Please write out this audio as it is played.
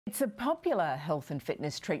It's a popular health and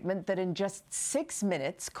fitness treatment that in just 6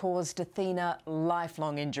 minutes caused Athena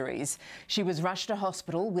lifelong injuries. She was rushed to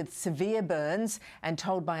hospital with severe burns and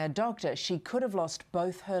told by a doctor she could have lost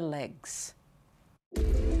both her legs.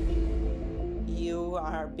 You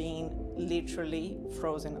are being literally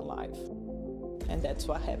frozen alive. And that's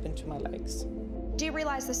what happened to my legs. Do you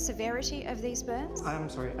realise the severity of these burns? I'm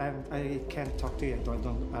sorry, I can't talk to you. I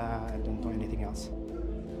don't know anything else.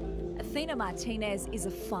 Athena Martinez is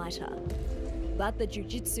a fighter, but the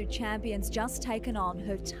jiu-jitsu champion's just taken on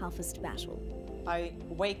her toughest battle. I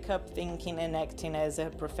wake up thinking and acting as a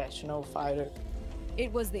professional fighter.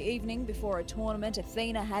 It was the evening before a tournament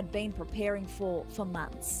Athena had been preparing for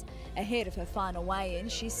months. Ahead of her final weigh-in,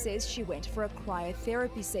 she says she went for a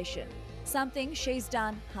cryotherapy session, something she's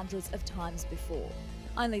done hundreds of times before.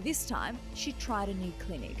 Only this time, she tried a new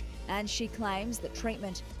clinic, and she claims the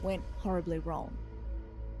treatment went horribly wrong.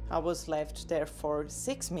 I was left there for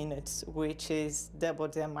 6 minutes, which is double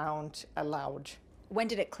the amount allowed. When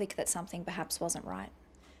did it click that something perhaps wasn't right?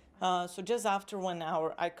 So just after 1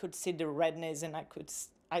 hour, I could see the redness and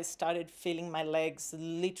I started feeling my legs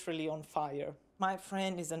literally on fire. My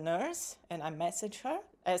friend is a nurse and I messaged her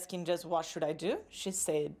asking just what should I do. She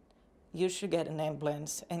said, you should get an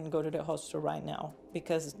ambulance and go to the hospital right now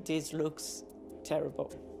because this looks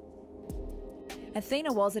terrible.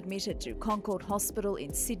 Athena was admitted to Concord Hospital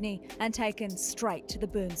in Sydney and taken straight to the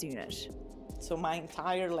burns unit. So my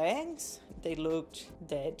entire legs, they looked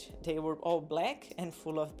dead. They were all black and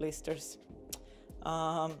full of blisters.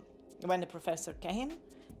 When the professor came,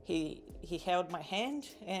 he held my hand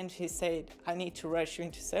and he said, I need to rush you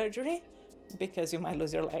into surgery because you might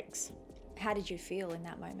lose your legs. How did you feel in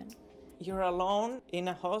that moment? You're alone in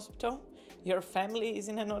a hospital. Your family is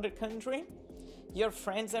in another country. Your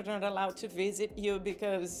friends are not allowed to visit you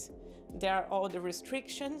because there are all the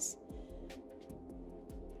restrictions.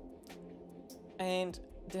 And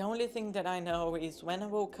the only thing that I know is when I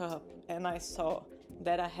woke up and I saw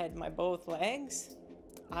that I had my both legs,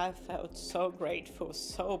 I felt so grateful,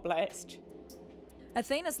 so blessed.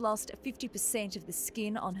 Athena's lost 50% of the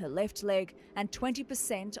skin on her left leg and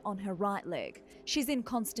 20% on her right leg. She's in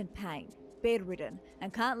constant pain, bedridden,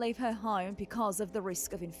 and can't leave her home because of the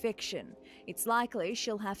risk of infection. It's likely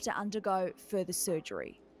she'll have to undergo further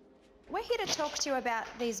surgery. We're here to talk to you about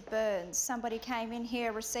these burns. Somebody came in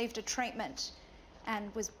here, received a treatment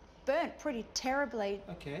and was burnt pretty terribly.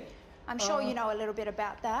 Okay. I'm sure you know a little bit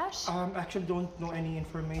about that. Actually don't know any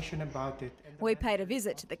information about it. We paid a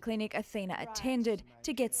visit to the clinic Athena attended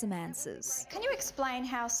to get some answers. Can you explain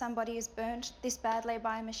how somebody is burnt this badly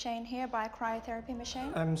by a machine here, by a cryotherapy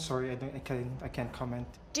machine? I'm sorry, I can't comment.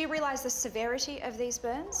 Do you realise the severity of these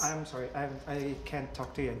burns? I'm sorry, I can't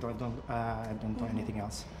talk to you. I don't know anything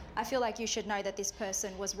else. I feel like you should know that this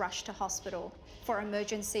person was rushed to hospital for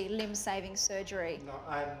emergency limb-saving surgery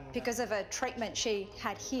because of a treatment she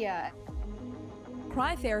had here.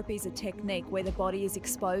 Cryotherapy is a technique where the body is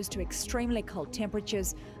exposed to extremely cold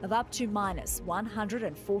temperatures of up to minus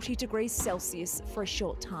 140 degrees Celsius for a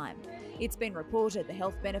short time. It's been reported the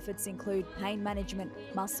health benefits include pain management,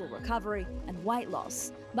 muscle recovery and weight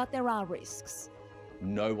loss, but there are risks.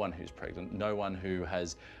 No one who's pregnant, no one who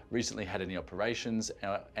has recently had any operations,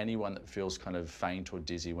 anyone that feels kind of faint or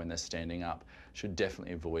dizzy when they're standing up should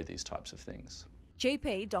definitely avoid these types of things.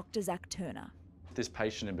 GP Dr. Zach Turner. This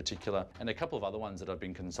patient in particular, and a couple of other ones that I've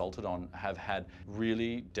been consulted on, have had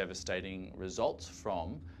really devastating results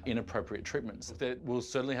from inappropriate treatments. They will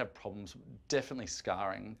certainly have problems, definitely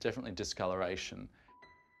scarring, definitely discoloration.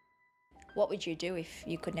 What would you do if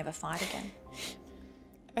you could never fight again?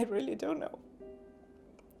 I really don't know.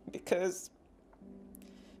 Because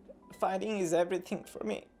fighting is everything for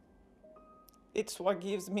me. It's what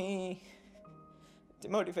gives me the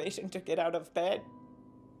motivation to get out of bed.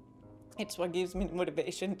 It's what gives me the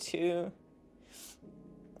motivation to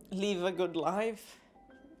live a good life,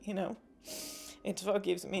 you know. It's what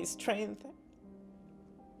gives me strength.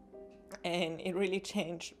 And it really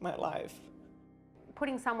changed my life.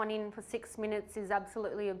 Putting someone in for 6 minutes is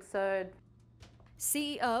absolutely absurd.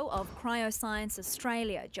 CEO of Cryoscience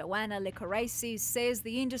Australia, Joanna Licoraci, says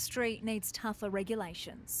the industry needs tougher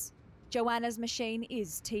regulations. Joanna's machine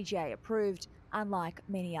is TGA approved, unlike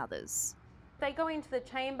many others. They go into the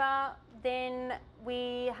chamber, then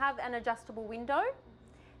we have an adjustable window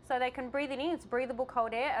so they can breathe it in. It's breathable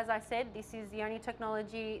cold air. As I said, this is the only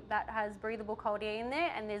technology that has breathable cold air in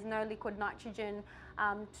there, and there's no liquid nitrogen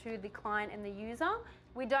to the client and the user.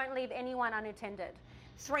 We don't leave anyone unattended.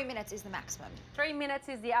 3 minutes is the maximum. 3 minutes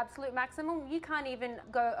is the absolute maximum. You can't even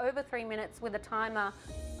go over 3 minutes with a timer.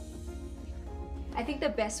 I think the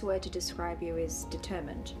best word to describe you is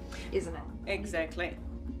determined, isn't it? Exactly.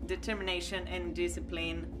 determination and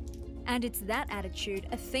discipline. And it's that attitude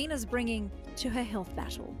Athena's bringing to her health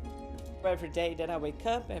battle. Every day that I wake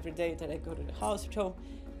up, every day that I go to the hospital,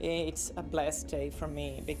 it's a blessed day for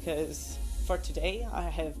me because for today I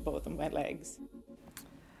have both of my legs.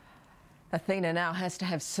 Athena now has to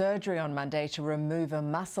have surgery on Monday to remove a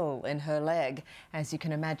muscle in her leg. As you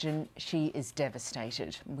can imagine, she is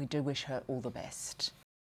devastated. We do wish her all the best.